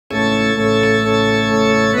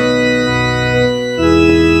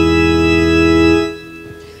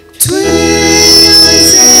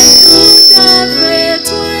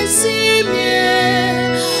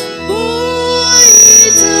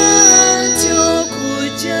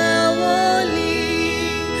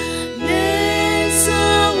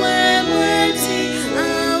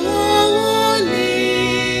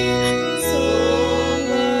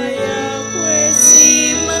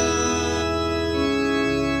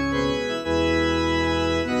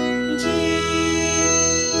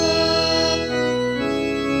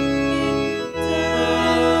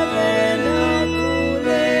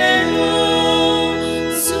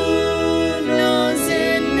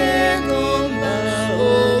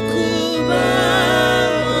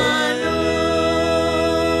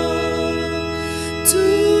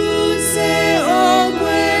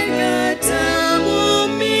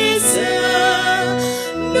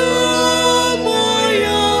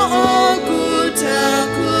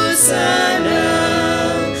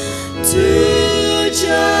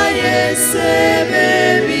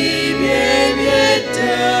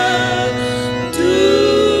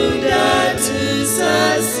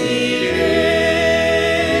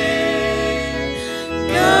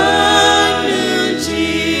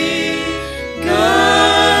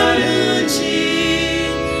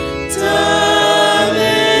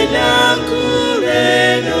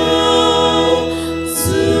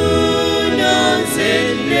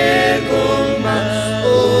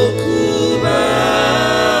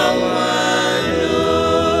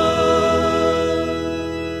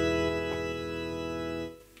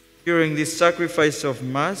the sacrifice of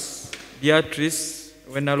Mass, Beatrice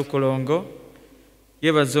Wenalukolongo,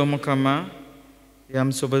 yebaza Omukama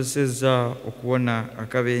yamusobozesezza okuwona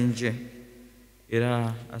akabenje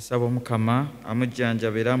era asaba Omukama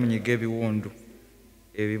amujjanjaba era amunyiga ebiwundu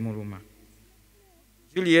ebimuluma.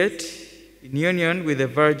 Juliet, in union with the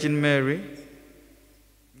Virgin Mary,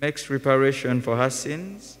 makes reparation for her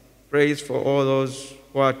sins, prays for all those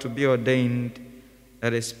who are to be ordained,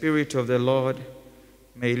 that the Spirit of the Lord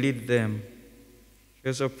may lead them. She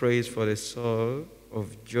also prays for the soul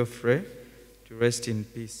of Geoffrey to rest in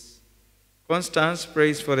peace. Constance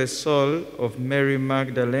prays for the soul of Mary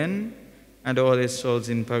Magdalene and all the souls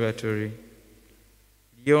in purgatory.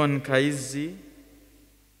 Leon Kaizi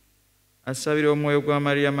asabira omwoyo gwa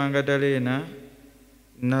Maria Magdalena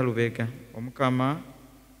na Lubega, Omukama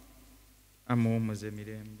amuwumuze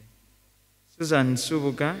emirembe. Susan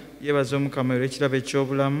Subuga yebaza Omukama olw'ekirabo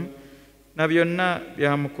eky'obulamu na byonna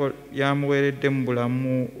byamuweeredde mu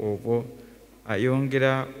bulamu obwo,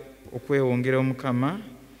 ayongera okwewongera Omukama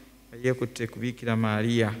yeekutte ku Biikira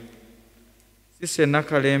Maria. Sise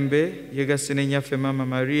Nakalembe yegasse ne nnyaffe Maama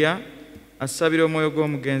Maria asabira omwoyo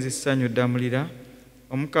gw'omugenzi Ssanyu Ddamulira,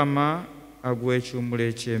 Omukama aguwe ekiwummulo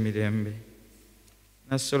eky'emirembe.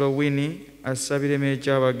 Nassolo Winnie asabira emyoyo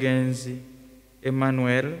gy'abagenzi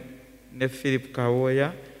Emmanuel ne Philip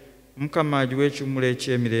Kawoya, Omukama agiwe ekiwummulo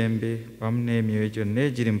eky'emirembe wamu n'emyoyo gyonna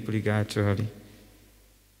egiri mu purgatory.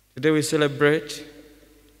 Today we celebrate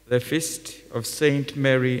the feast of Saint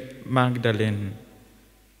Mary Magdalene.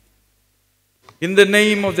 In the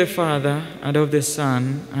name of the Father, and of the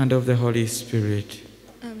Son, and of the Holy Spirit.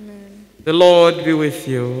 Amen. The Lord be with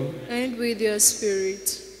you. And with your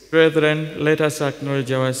spirit. Brethren, let us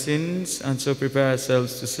acknowledge our sins and so prepare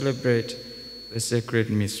ourselves to celebrate the sacred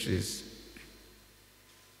mysteries.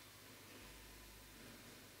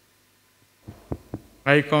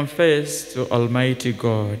 I confess to Almighty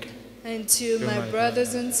God and to my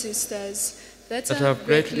brothers and sisters that I have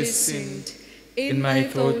greatly sinned in my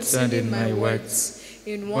thoughts and in my words,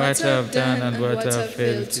 in what I have done and what I have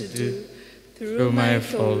failed to do, through my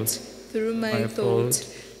fault, through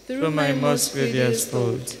my most grievous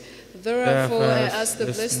fault. Therefore I ask the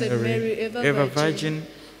Blessed Mary, ever Virgin,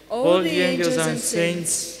 all the angels and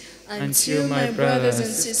saints, and you, my brothers and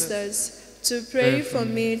sisters, to pray for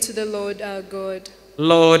me to the Lord our God.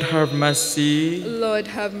 Lord, have mercy. Lord,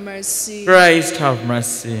 have mercy. Christ, have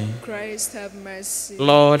mercy. Christ, have mercy.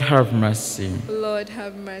 Lord, have mercy. Lord,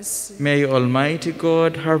 have mercy. May Almighty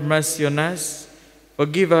God have mercy on us,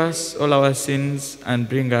 forgive us all our sins, and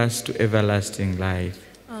bring us to everlasting life.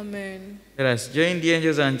 Amen. Let us join the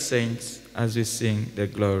angels and saints as we sing the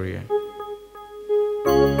Gloria.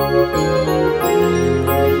 Oh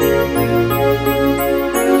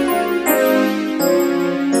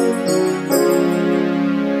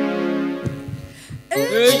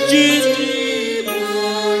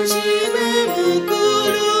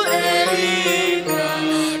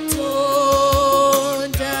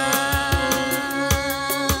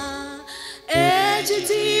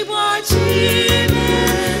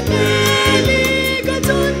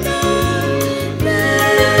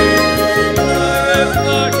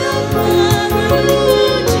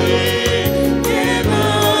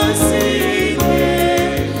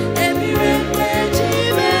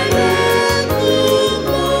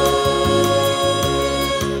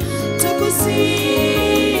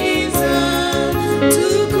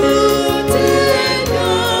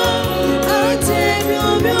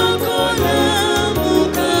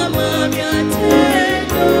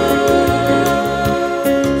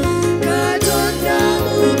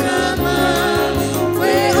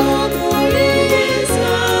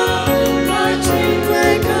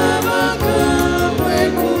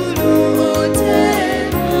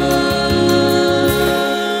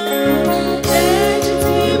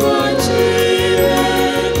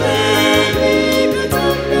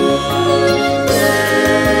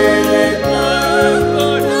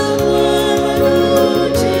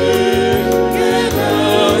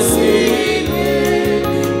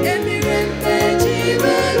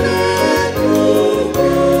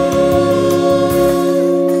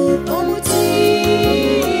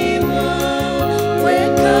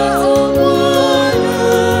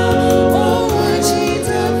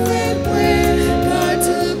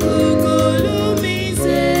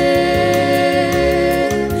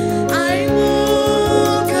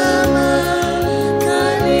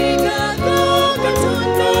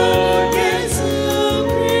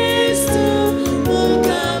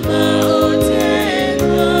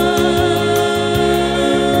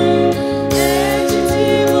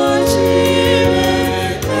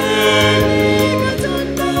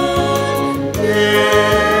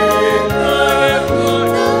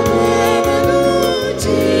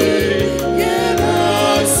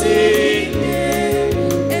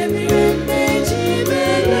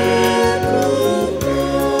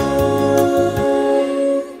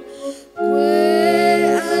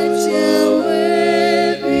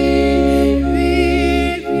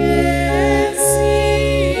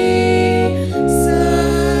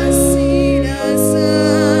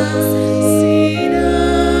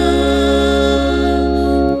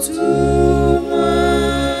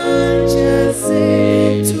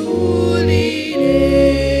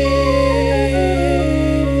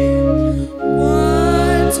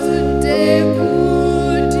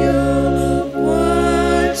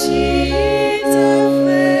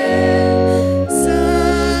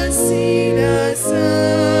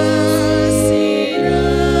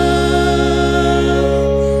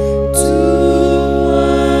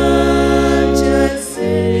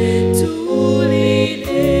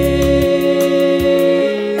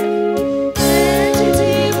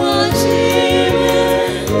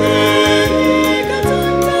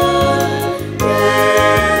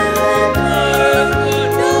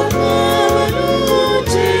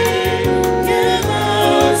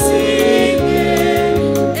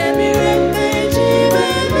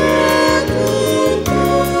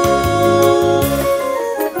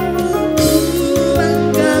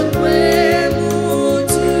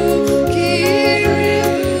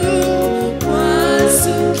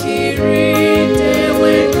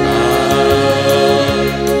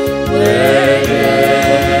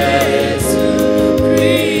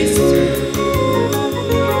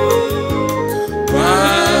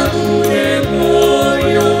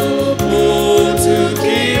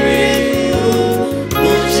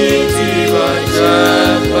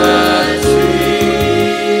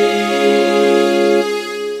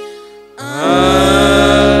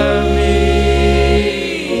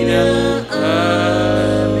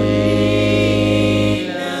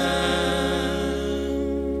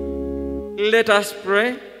Let us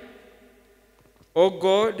pray. O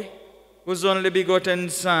God, whose only begotten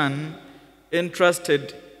Son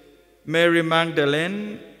entrusted Mary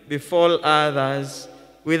Magdalene before others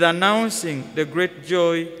with announcing the great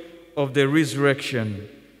joy of the resurrection,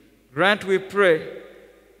 grant, we pray,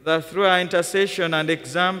 that through our intercession and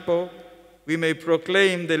example we may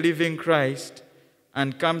proclaim the living Christ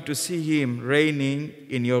and come to see him reigning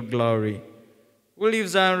in your glory, who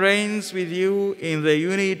lives and reigns with you in the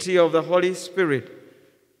unity of the Holy Spirit,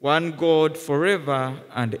 one God, forever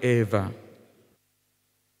and ever.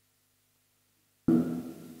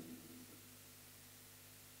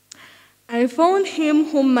 I found him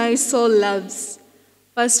whom my soul loves.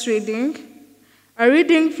 First reading, a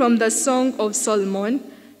reading from the Song of Solomon,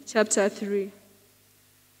 chapter 3.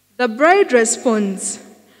 The bride responds,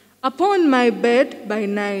 upon my bed by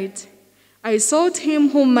night, I sought him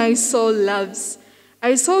whom my soul loves.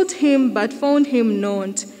 I sought him, but found him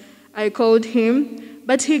not. I called him,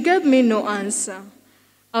 but he gave me no answer.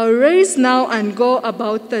 I'll rise now and go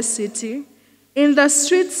about the city, in the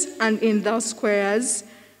streets and in the squares.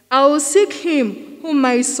 I will seek him whom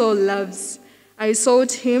my soul loves. I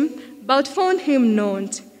sought him, but found him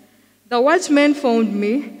not. The watchmen found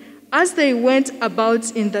me as they went about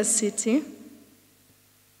in the city.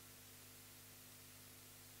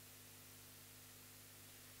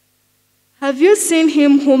 Have you seen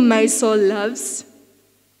him whom my soul loves?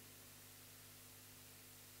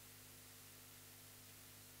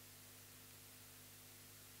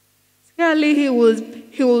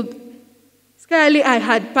 Scarcely I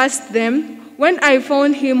had passed them when I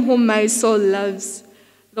found him whom my soul loves.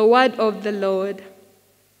 The word of the Lord.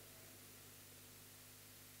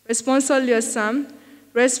 Responsorial Psalm.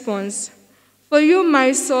 Response. For you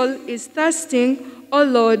my soul is thirsting, O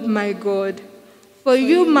Lord my God. For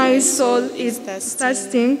you my soul is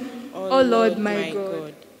thirsting, O Lord my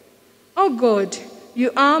God. O God,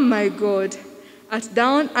 you are my God. At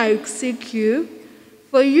dawn I seek you.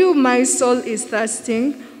 For you my soul is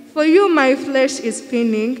thirsting. For you my flesh is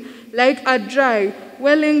pinning, like a dry,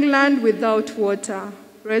 welling land without water.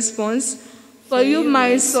 Response. For you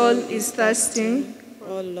my soul is thirsting,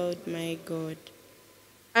 O Lord my God.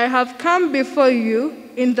 I have come before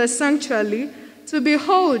you in the sanctuary to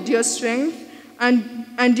behold your strength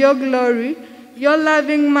and your glory. Your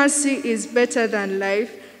loving mercy is better than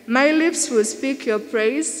life. My lips will speak your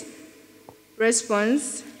praise.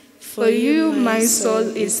 Response. For you my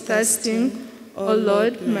soul is thirsting, O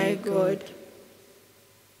Lord my God.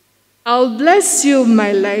 I'll bless you,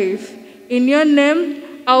 my life. In your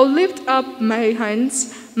name I'll lift up my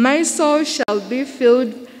hands. My soul shall be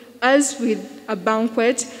filled as with a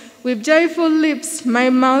banquet. With joyful lips my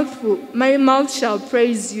mouth shall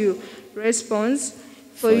praise you. Response.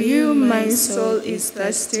 For you my soul is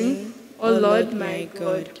thirsting, O Lord my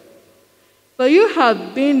God. For you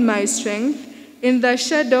have been my strength. In the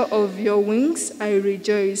shadow of your wings I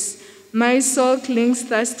rejoice. My soul clings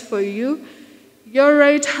fast for you. Your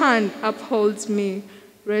right hand upholds me.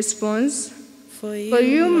 Response. For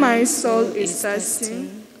you my soul is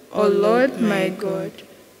thirsting, O Lord my God.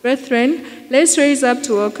 Brethren, let's raise up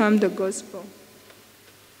to welcome the gospel.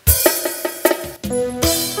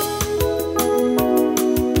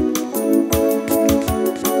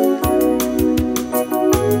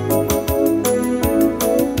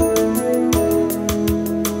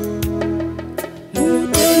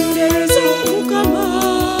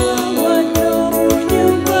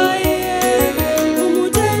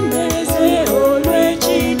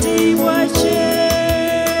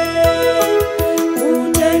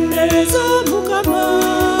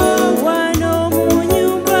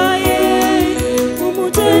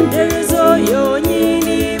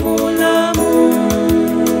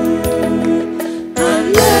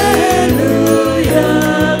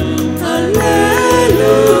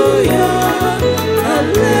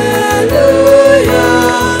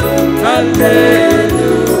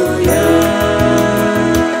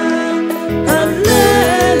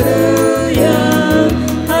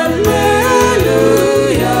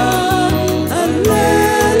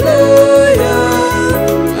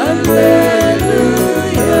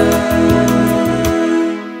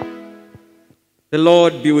 The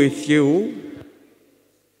Lord be with you.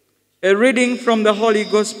 A reading from the Holy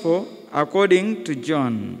Gospel according to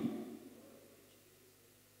John.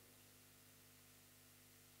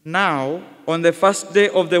 Now, on the first day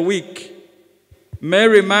of the week,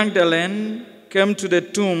 Mary Magdalene came to the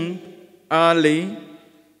tomb early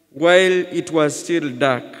while it was still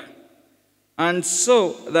dark, and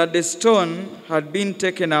saw that the stone had been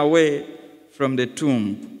taken away from the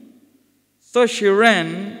tomb. So she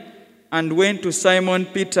ran and went to Simon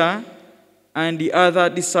Peter and the other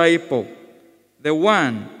disciple the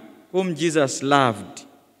one whom Jesus loved,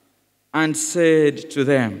 and said to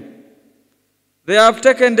them, "They have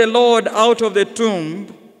taken the Lord out of the tomb,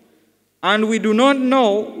 and we do not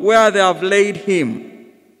know where they have laid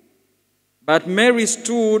him." But Mary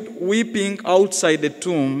stood weeping outside the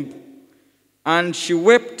tomb, and she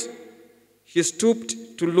wept. She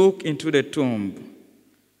stooped to look into the tomb,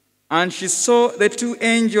 and she saw the two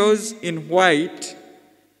angels in white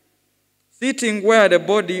sitting where the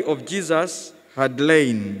body of Jesus had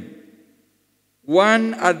lain,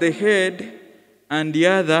 one at the head and the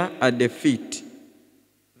other at the feet.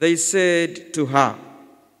 They said to her,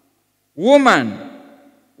 "Woman,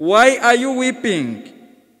 why are you weeping?"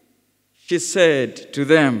 She said to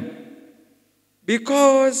them,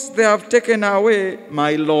 "Because they have taken away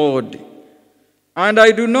my Lord, and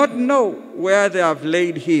I do not know where they have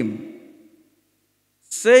laid him."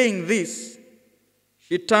 Saying this,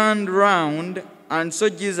 she turned round and saw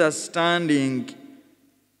Jesus standing,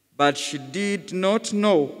 but she did not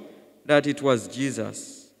know that it was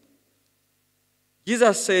Jesus.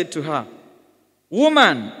 Jesus said to her,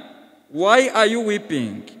 "Woman, why are you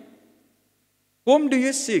weeping? Whom do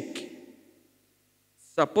you seek?"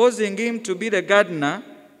 Supposing him to be the gardener,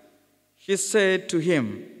 she said to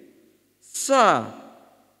him, "Sir,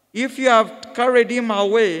 if you have carried him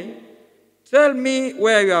away, tell me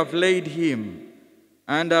where you have laid him,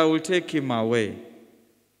 and I will take him away."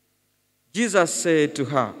 Jesus said to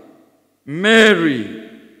her, "Mary."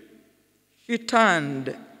 She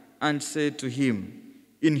turned and said to him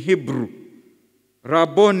in Hebrew,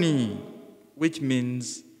 "Rabboni," which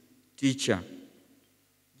means teacher.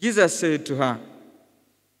 Jesus said to her,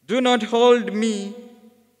 "Do not hold me,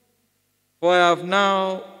 for I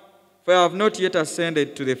have not yet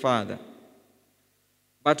ascended to the Father.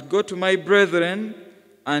 But go to my brethren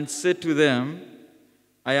and say to them,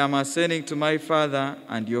 I am ascending to my Father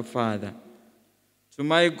and your Father, to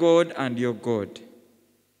my God and your God."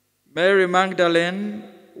 Mary Magdalene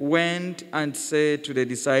went and said to the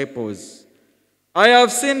disciples, "I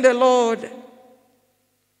have seen the Lord."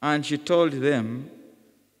 And she told them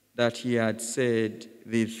that he had said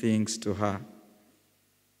these things to her.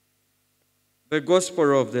 The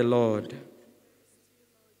Gospel of the Lord.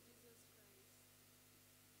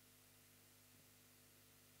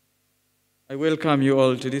 I welcome you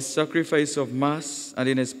all to this sacrifice of Mass, and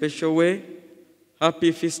in a special way,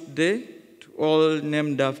 happy feast day to all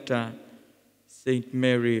named after Saint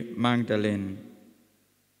Mary Magdalene.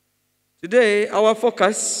 Today, our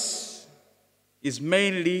focus is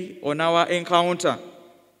mainly on our encounter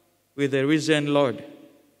with the risen Lord.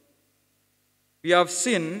 We have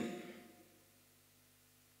seen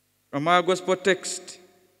from our gospel text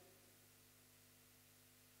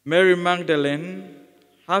Mary Magdalene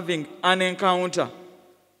having an encounter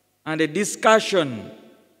and a discussion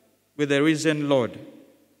with the risen Lord.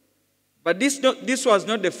 But this was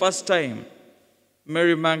not the first time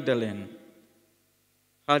Mary Magdalene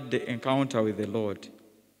had the encounter with the Lord.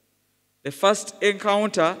 The first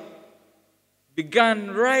encounter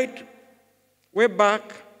began right way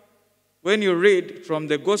back when you read from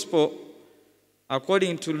the Gospel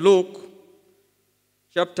according to Luke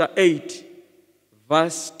chapter 8,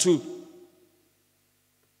 verse 2.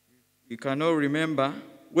 You can all remember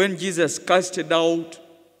when Jesus casted out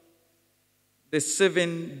the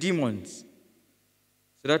 7 demons.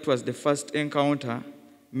 So that was the first encounter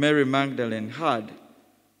Mary Magdalene had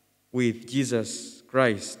with Jesus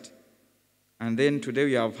Christ. And then today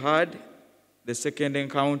we have had the second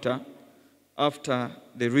encounter after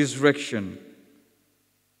the resurrection.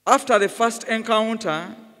 After the first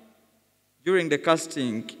encounter, during the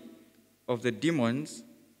casting of the demons,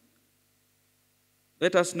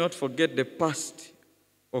 let us not forget the past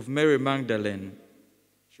of Mary Magdalene.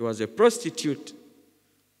 She was a prostitute,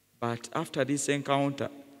 but after this encounter,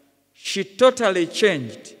 she totally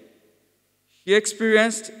changed. She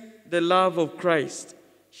experienced the love of Christ.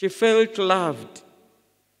 She felt loved.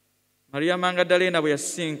 Maria Magdalena bwe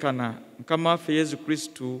yasinkana Mukama waffe Yesu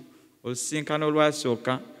Kristo olusinkano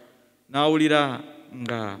olwasooka n'awulira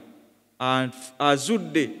nga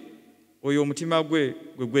azudde oyo omutima gwe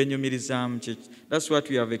gwenyumirizaamu. That's what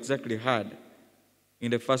we have exactly heard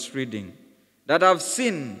in the first reading. That I've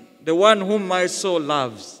seen the one whom my soul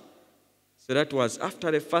loves. So that was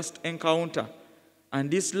after the first encounter.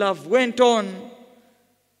 And this love went on.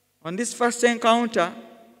 On this first encounter,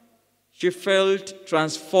 she felt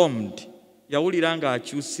transformed. Yawulira nga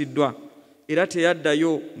akyusiddwa era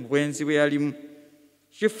teyaddayo mu bwenzi bwe yalimu.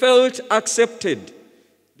 She felt accepted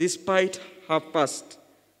despite her past.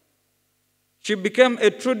 She became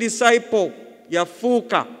a true disciple.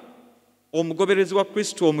 Yafuuka omugoberezi wa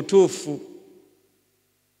Kristo omutuufu.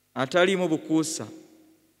 atalimu bukuusa.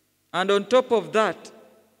 And on top of that,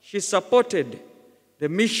 she supported the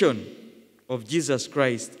mission of Jesus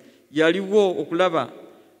Christ. Yaliwo okulaba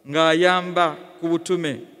ng'ayamba ku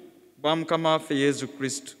butume bwa Mukama waffe Yesu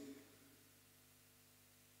Kristo.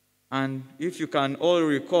 And if you can all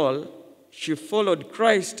recall, she followed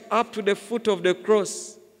Christ up to the foot of the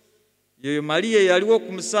cross. Yeyo Maria yaliwo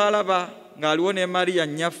ku musalaba ng'aliwo ne Maria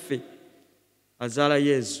nnyaffe azaala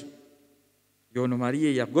Yesu. Yono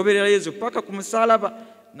Maria yagoberera Yesu paka ku musalaba,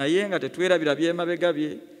 naye nga tetwerabira byemabega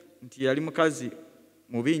bye nti yali mukazi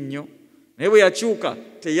mubi nnyo, naye bwe yakyuka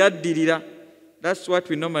teyaddirira. That's what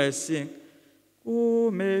we normally sing.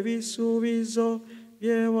 Kume ebisuubizo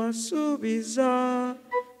bye wasuubiza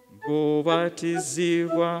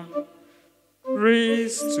ng'obatizibwa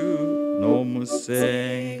Kristu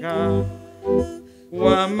n'omusenga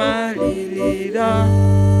wamalirira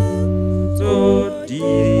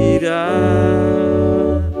toddirira.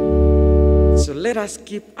 So let us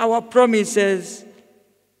keep our promises.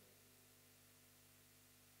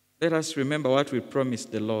 Let us remember what we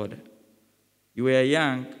promised the Lord. You were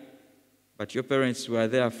young, but your parents were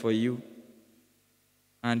there for you.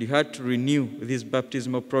 And you had to renew these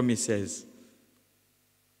baptismal promises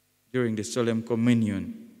during the solemn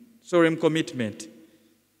communion, solemn commitment.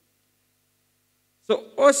 So,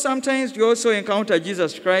 or sometimes you also encounter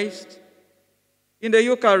Jesus Christ in the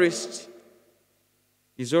Eucharist.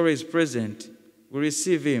 He's always present. We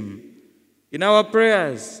receive him. In our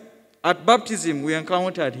prayers, at baptism, we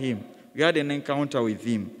encountered him. We had an encounter with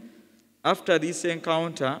him. After this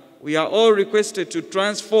encounter, we are all requested to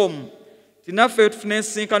transform. Tinaffe tufune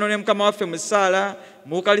ensinkano ne Mukama waffe mu ssaala,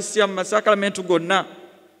 mu Ukalisitiya, mu masakalamentu gonna.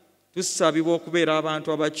 Tusabibwa okubeera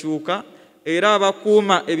abantu abakyuka era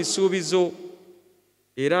abakuuma ebisuubizo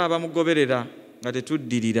era abamugoberera nga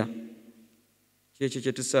tetuddirira. Kyekyo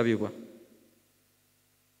kye tusabibwa.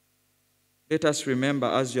 Let us remember,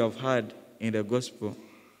 as you have heard in the gospel,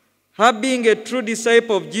 her being a true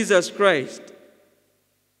disciple of Jesus Christ,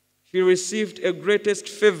 she received a greatest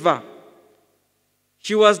favor.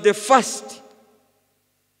 She was the first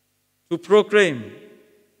to proclaim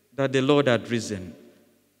that the Lord had risen.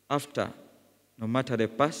 After, no matter the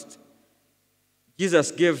past,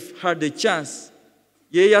 Jesus gave her the chance.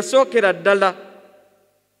 Ye yasookera ddala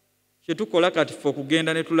kye tukola kati ffe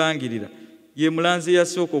okugenda ne tulangirira. Ye mulanzi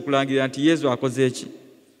yasooka okulangirira nti Yesu akoze eki.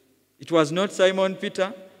 It was not Simon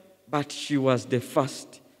Peter, but she was the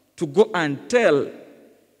first to go and tell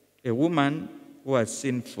a woman who was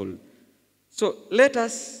sinful. So let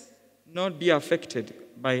us not be affected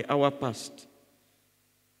by our past.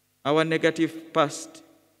 Our negative past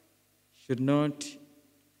should not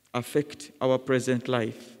affect our present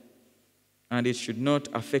life, and it should not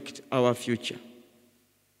affect our future.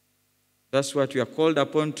 That's what we are called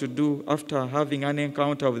upon to do after having an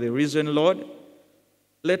encounter with the risen Lord.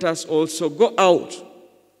 Let us also go out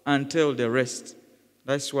and tell the rest.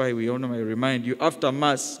 That's why we normally remind you after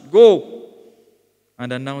Mass, go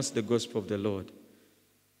and announce the gospel of the Lord.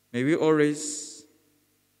 May we always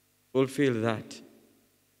fulfill that.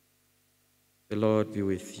 The Lord be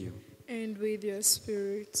with you. And with your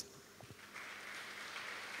spirit.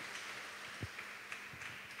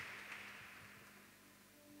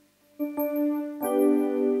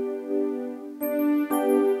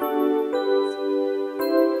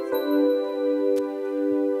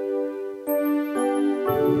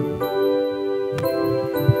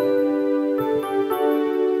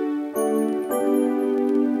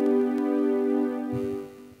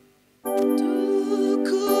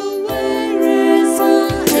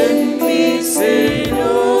 Say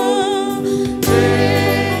no.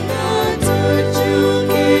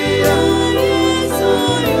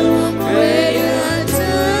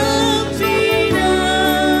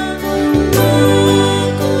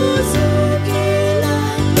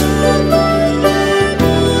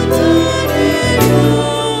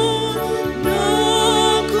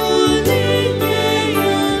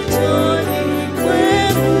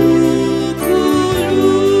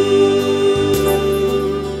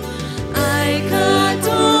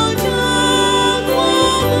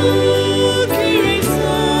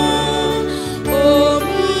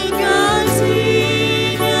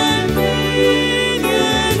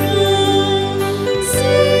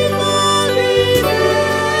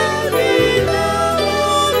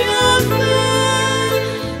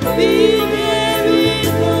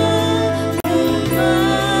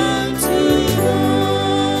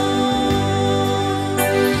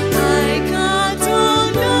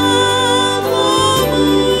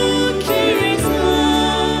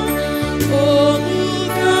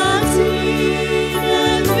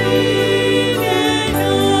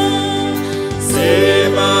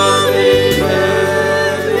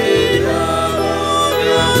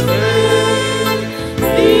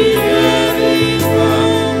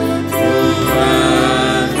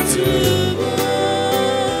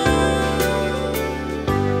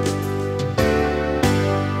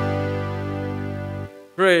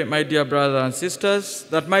 Pray, my dear brothers and sisters,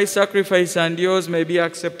 that my sacrifice and yours may be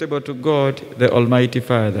acceptable to God, the Almighty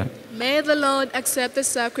Father. May the Lord accept the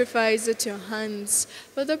sacrifice at your hands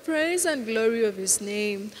for the praise and glory of his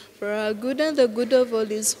name, for our good and the good of all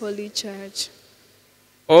his holy church.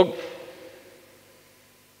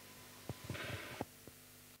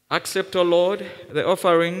 Accept, O Lord, the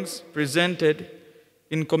offerings presented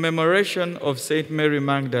in commemoration of Saint Mary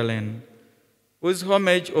Magdalene, whose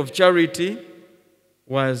homage of charity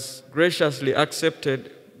was graciously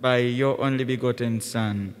accepted by your only begotten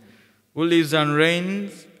Son, who lives and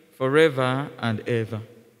reigns forever and ever.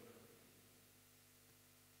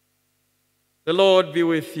 The Lord be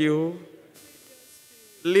with you.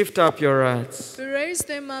 Lift up your hearts. Raise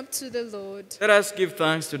them up to the Lord. Let us give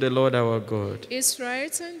thanks to the Lord our God. It's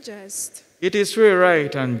right and just. It is really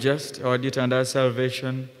right and just, our duty and our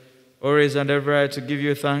salvation, always and ever to give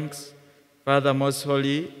you thanks, Father most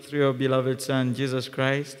holy, through your beloved Son, Jesus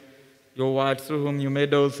Christ, your word through whom you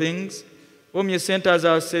made all things, whom you sent as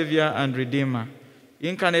our Savior and Redeemer,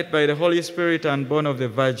 incarnate by the Holy Spirit and born of the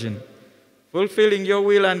Virgin. Fulfilling your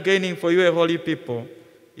will and gaining for you a holy people,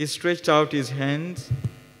 he stretched out his hands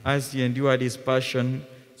as he endured his passion,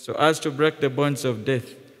 so as to break the bonds of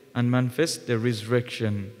death and manifest the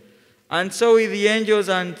resurrection. And so with the angels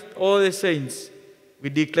and all the saints, we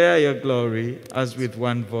declare your glory, as with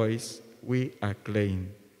one voice we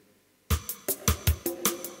acclaim.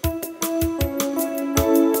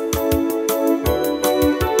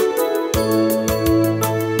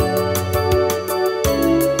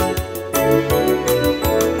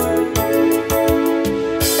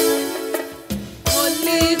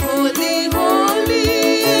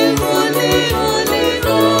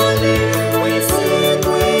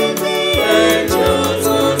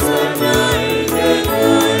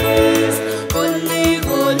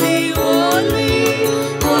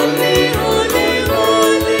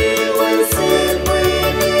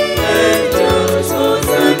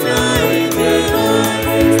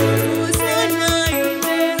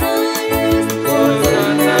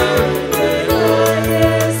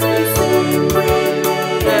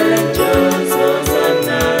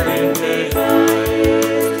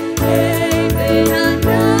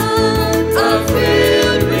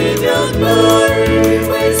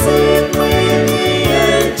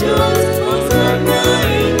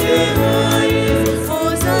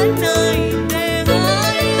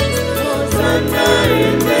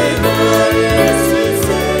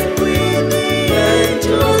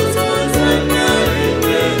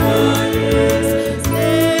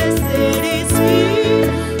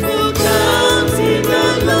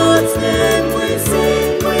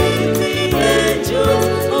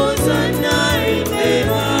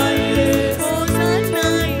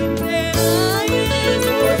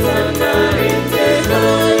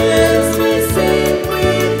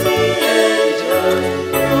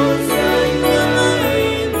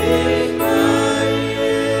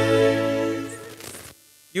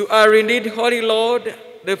 You are indeed holy, Lord,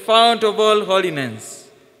 the fount of all holiness.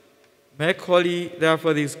 Make holy,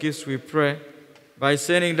 therefore, these gifts, we pray, by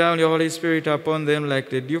sending down your Holy Spirit upon them like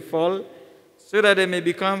the dewfall, so that they may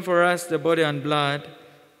become for us the body and blood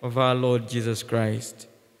of our Lord Jesus Christ.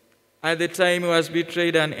 At the time he was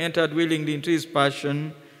betrayed and entered willingly into his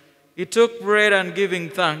passion, he took bread and giving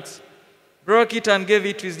thanks, broke it and gave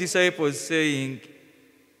it to his disciples, saying,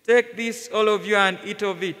 "Take this, all of you, and eat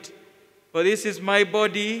of it, for this is my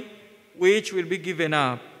body, which will be given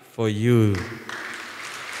up for you."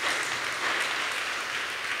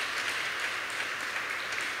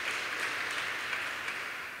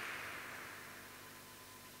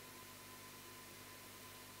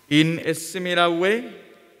 In a similar way,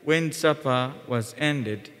 when supper was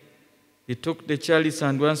ended, he took the chalice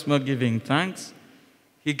and once more giving thanks,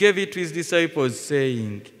 he gave it to his disciples,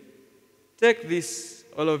 saying, "Take this,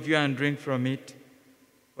 all of you, and drink from it,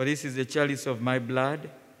 for this is the chalice of my blood,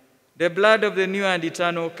 the blood of the new and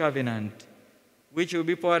eternal covenant, which will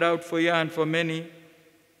be poured out for you and for many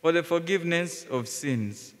for the forgiveness of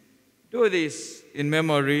sins. Do this in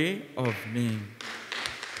memory of me."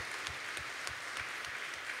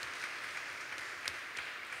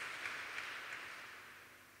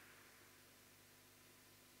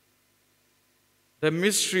 The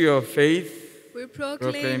mystery of faith. We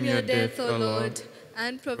proclaim your death, O Lord,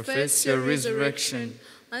 and profess your resurrection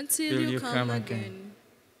until you come again.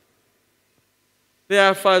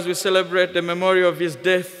 Therefore, as we celebrate the memory of his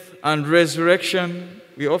death and resurrection,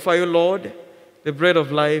 we offer you, Lord, the bread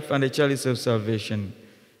of life and the chalice of salvation,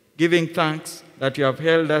 giving thanks that you have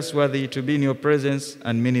held us worthy to be in your presence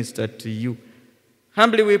and minister to you.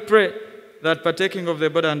 Humbly we pray that, partaking of the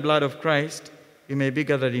body and blood of Christ, we may be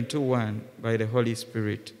gathered into one by the Holy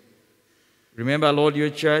Spirit. Remember, Lord, your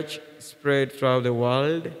church spread throughout the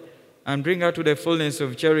world, and bring her to the fullness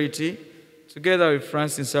of charity, together with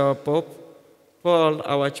Francis, our Pope, Paul,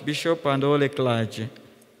 our Archbishop, and all the clergy.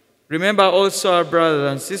 Remember also our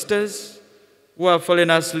brothers and sisters who have fallen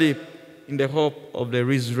asleep in the hope of the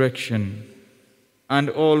resurrection, and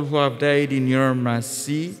all who have died in your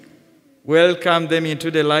mercy. Welcome them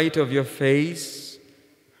into the light of your face.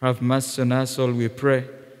 Have mercy on us all, we pray,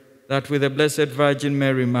 that with the Blessed Virgin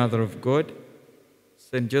Mary, Mother of God,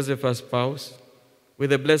 Saint Joseph, our spouse, with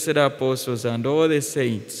the blessed apostles and all the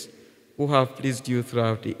saints who have pleased you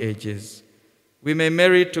throughout the ages, we may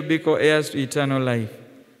merit to be co-heirs to eternal life,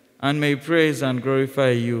 and may praise and glorify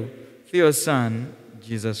you through your Son,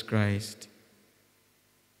 Jesus Christ.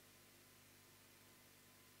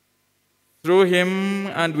 Through him,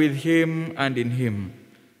 and with him, and in him,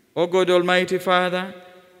 O God, Almighty Father,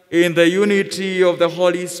 in the unity of the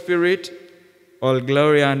Holy Spirit, all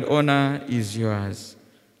glory and honor is yours,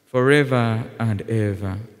 forever and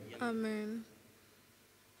ever. Amen.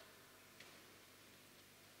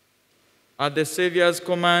 At the Savior's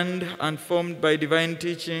command and formed by divine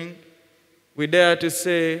teaching, we dare to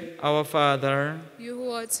say, Our Father, You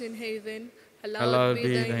who art in heaven, hallowed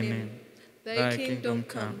be thy name. Thy kingdom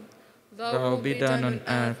come. Thy will be done on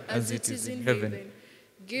earth as it is in heaven.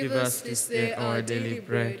 Give us this day our daily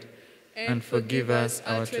bread, and forgive us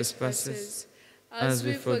our trespasses, as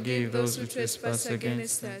we forgive those who trespass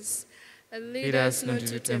against us. And lead us not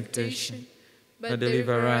into temptation, but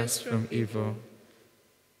deliver us from evil.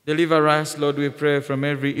 Deliver us, Lord, we pray, from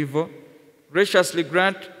every evil. Graciously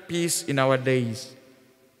grant peace in our days,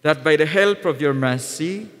 that by the help of your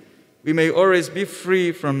mercy we may always be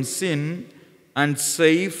free from sin and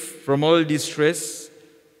safe from all distress,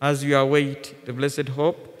 as we await the blessed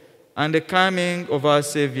hope and the coming of our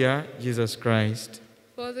Savior, Jesus Christ.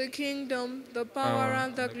 For the kingdom, the power,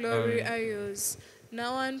 and the glory are yours,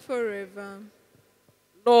 now and forever.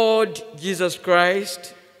 Lord Jesus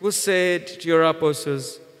Christ, who said to your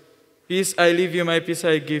apostles, Peace I leave you, my peace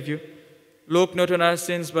I give you, look not on our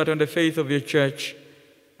sins, but on the faith of your church,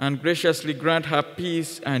 and graciously grant her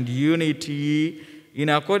peace and unity in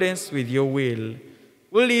accordance with your will,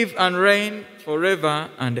 who live and reign forever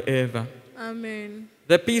and ever. Amen.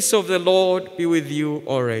 The peace of the Lord be with you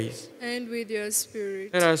always. And with your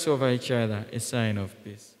spirit. Let us offer each other a sign of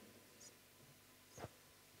peace.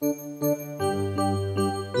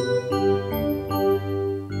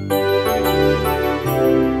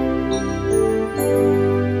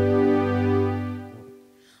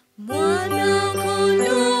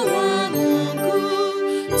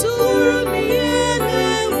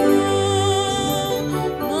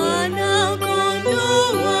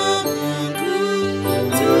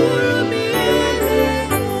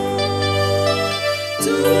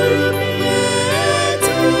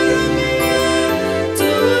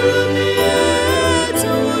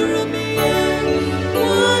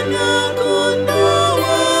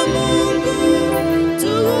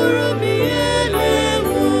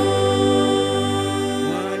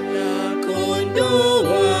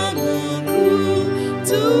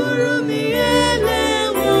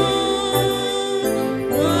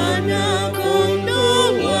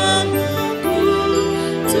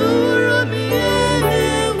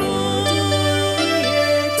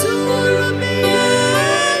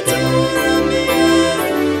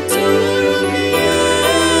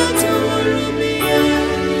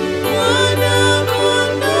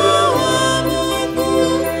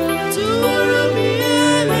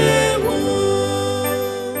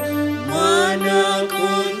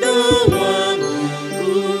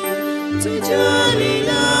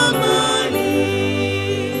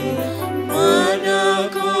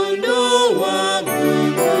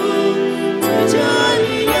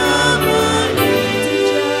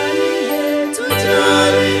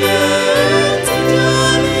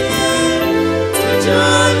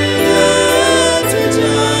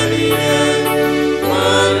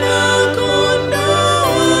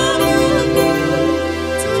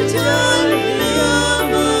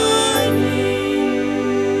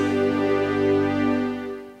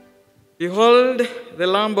 Behold the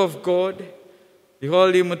Lamb of God.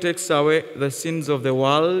 Behold him who takes away the sins of the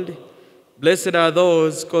world. Blessed are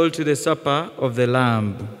those called to the supper of the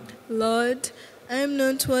Lamb. Lord, I am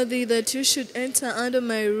not worthy that you should enter under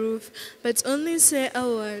my roof, but only say a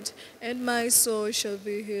word, and my soul shall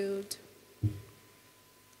be healed.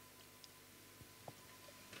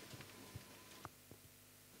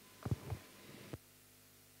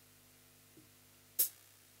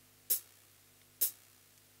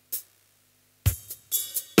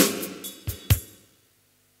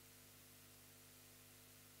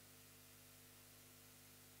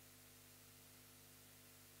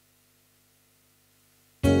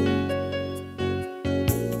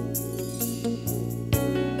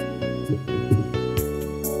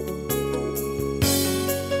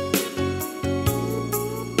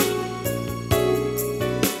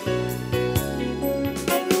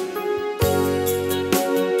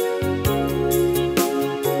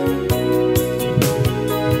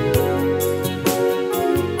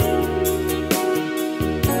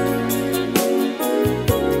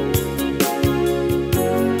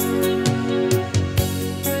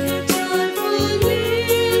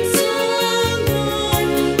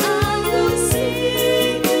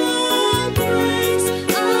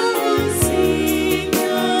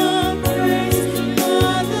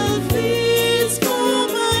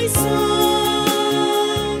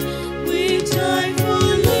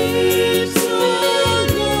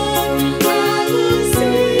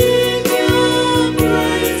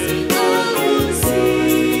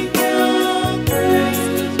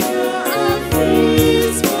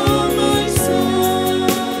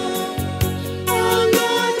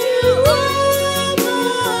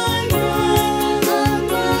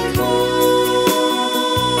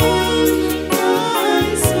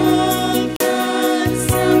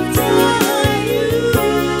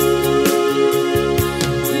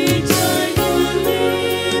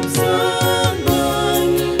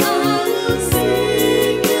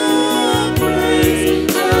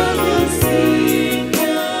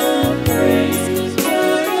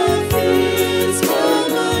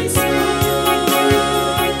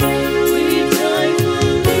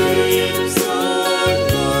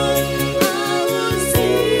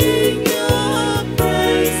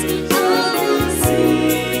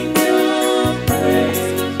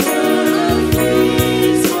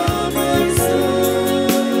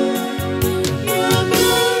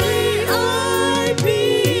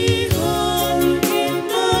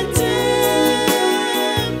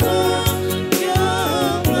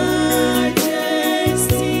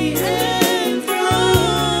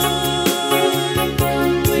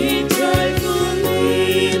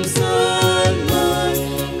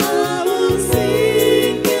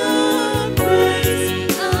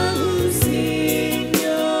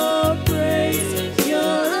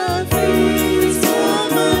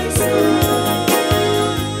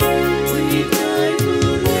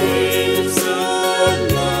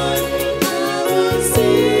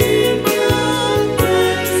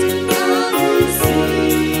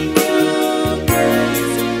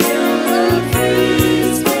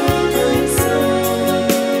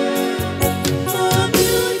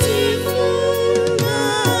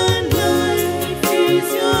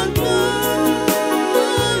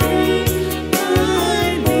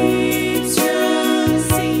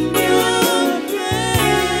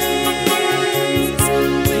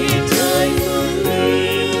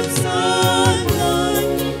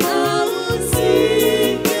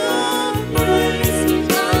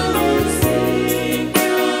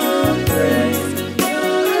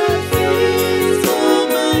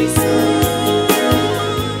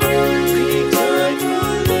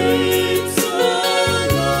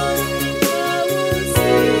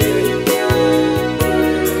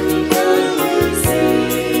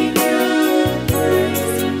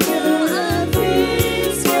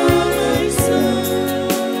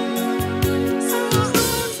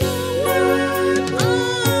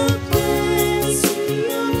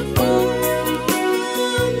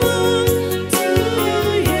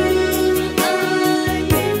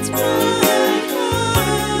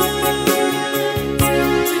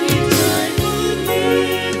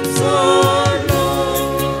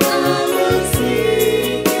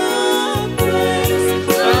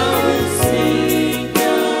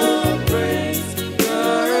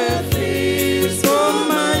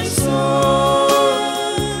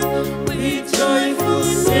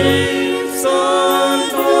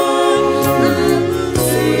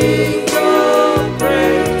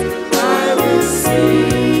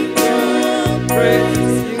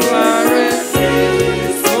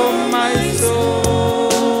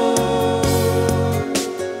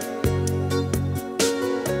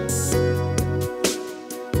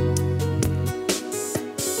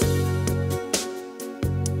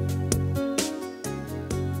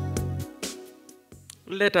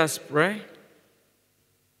 Let us pray.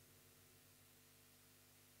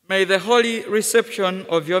 May the holy reception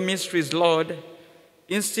of your mysteries, Lord,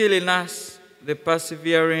 instill in us the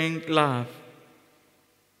persevering love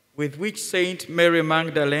with which Saint Mary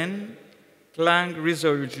Magdalene clung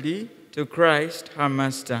resolutely to Christ, her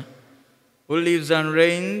Master, who lives and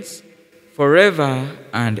reigns forever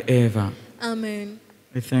and ever. Amen.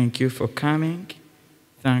 We thank you for coming.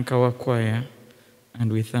 Thank our choir,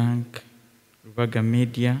 and we thank Lubaga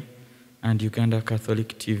Media and Uganda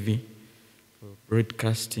Catholic TV for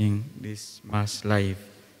broadcasting this Mass live.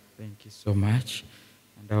 Thank you so much.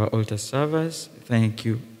 And our altar servers, thank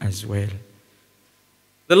you as well.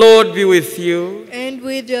 The Lord be with you. And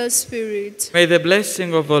with your spirit. May the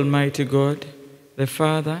blessing of Almighty God, the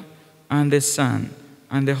Father, and the Son,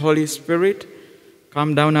 and the Holy Spirit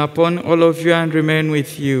come down upon all of you and remain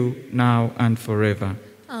with you now and forever.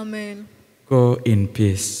 Amen. Go in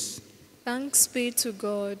peace. Thanks be to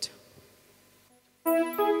God.